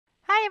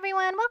Hi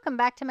everyone, welcome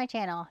back to my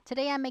channel.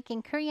 Today I'm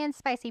making Korean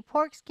spicy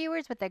pork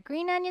skewers with a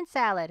green onion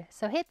salad.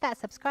 So hit that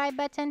subscribe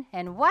button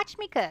and watch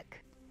me cook.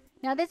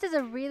 Now this is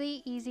a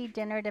really easy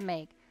dinner to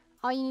make.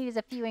 All you need is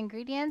a few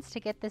ingredients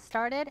to get this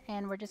started,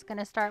 and we're just going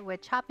to start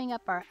with chopping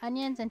up our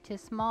onions into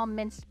small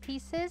minced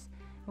pieces.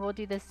 We'll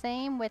do the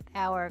same with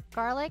our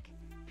garlic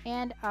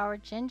and our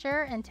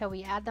ginger until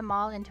we add them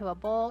all into a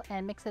bowl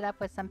and mix it up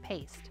with some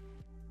paste.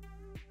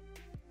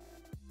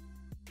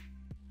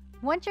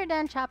 Once you're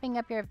done chopping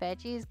up your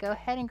veggies, go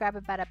ahead and grab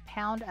about a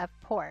pound of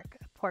pork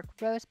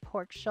roast,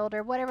 pork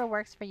shoulder, whatever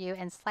works for you,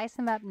 and slice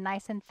them up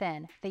nice and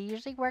thin. They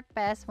usually work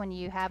best when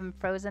you have them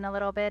frozen a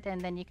little bit, and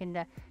then you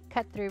can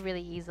cut through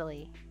really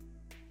easily.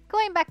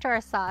 Going back to our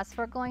sauce,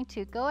 we're going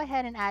to go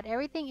ahead and add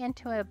everything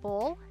into a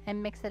bowl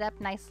and mix it up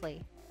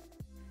nicely.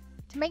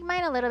 To make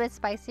mine a little bit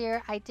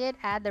spicier, I did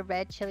add the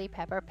red chili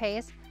pepper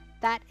paste.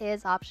 That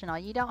is optional.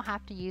 You don't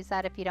have to use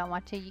that if you don't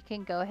want to. You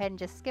can go ahead and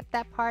just skip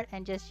that part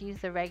and just use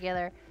the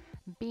regular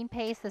bean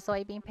paste, the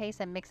soybean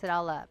paste, and mix it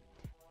all up.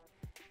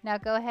 Now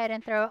go ahead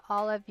and throw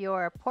all of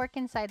your pork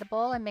inside the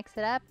bowl and mix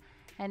it up,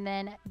 and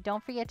then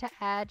don't forget to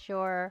add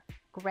your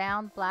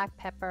ground black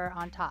pepper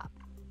on top.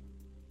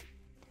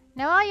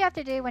 Now all you have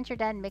to do once you're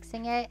done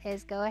mixing it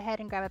is go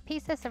ahead and grab a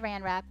piece of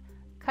saran wrap,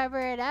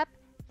 cover it up,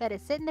 let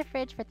it sit in the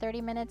fridge for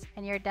 30 minutes,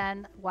 and you're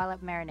done while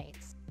it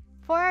marinates.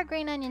 For our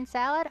green onion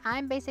salad,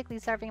 I'm basically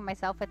serving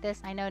myself with this.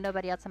 I know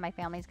nobody else in my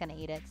family is going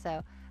to eat it,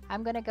 so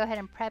I'm going to go ahead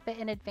and prep it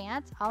in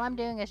advance. All I'm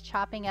doing is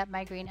chopping up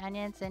my green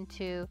onions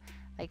into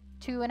like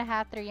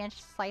 2.5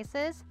 3-inch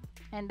slices,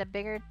 and the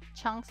bigger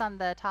chunks on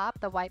the top,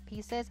 the white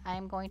pieces,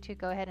 I'm going to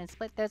go ahead and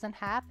split those in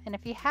half. And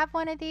if you have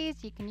one of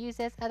these, you can use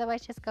this.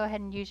 Otherwise, just go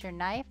ahead and use your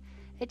knife.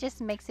 It just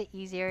makes it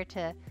easier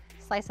to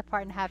slice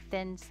apart and have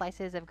thin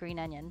slices of green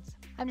onions.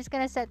 I'm just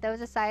going to set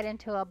those aside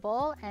into a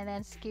bowl and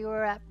then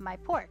skewer up my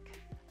pork.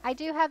 I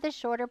do have the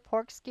shorter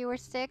pork skewer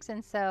sticks,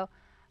 and so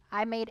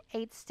I made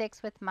 8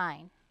 sticks with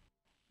mine.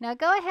 Now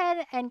go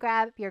ahead and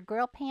grab your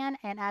grill pan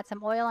and add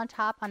some oil on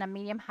top on a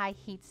medium-high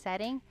heat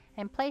setting,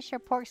 and place your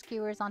pork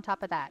skewers on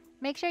top of that.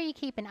 Make sure you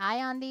keep an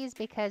eye on these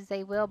because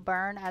they will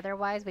burn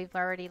otherwise. We've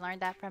already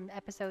learned that from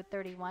episode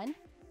 31.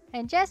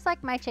 And just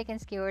like my chicken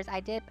skewers, I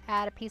did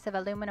add a piece of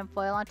aluminum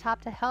foil on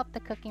top to help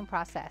the cooking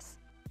process.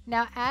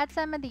 Now add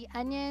some of the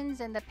onions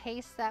and the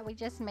paste that we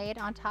just made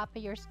on top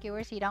of your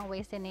skewers so you don't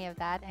waste any of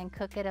that, and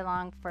cook it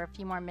along for a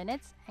few more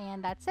minutes,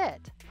 and that's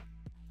it.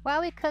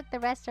 While we cook the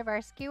rest of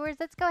our skewers,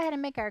 let's go ahead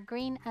and make our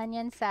green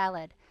onion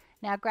salad.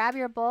 Now grab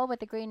your bowl with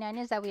the green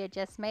onions that we had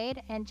just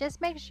made, and just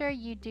make sure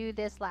you do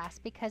this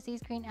last because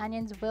these green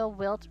onions will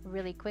wilt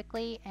really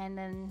quickly, and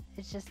then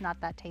it's just not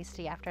that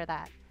tasty after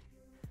that.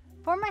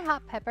 For my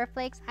hot pepper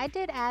flakes, I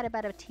did add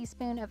about a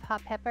teaspoon of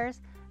hot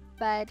peppers,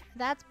 but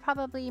that's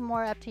probably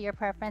more up to your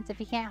preference. If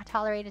you can't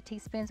tolerate a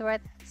teaspoon's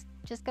worth,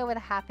 just go with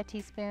a half a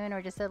teaspoon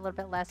or just a little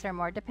bit less or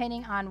more,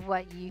 depending on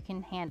what you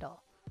can handle.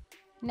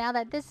 Now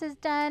that this is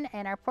done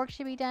and our pork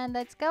should be done,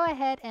 let's go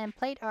ahead and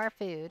plate our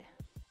food.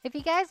 If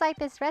you guys like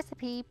this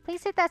recipe,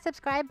 please hit that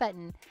subscribe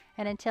button.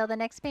 And until the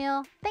next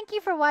meal, thank you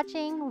for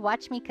watching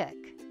Watch Me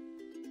Cook.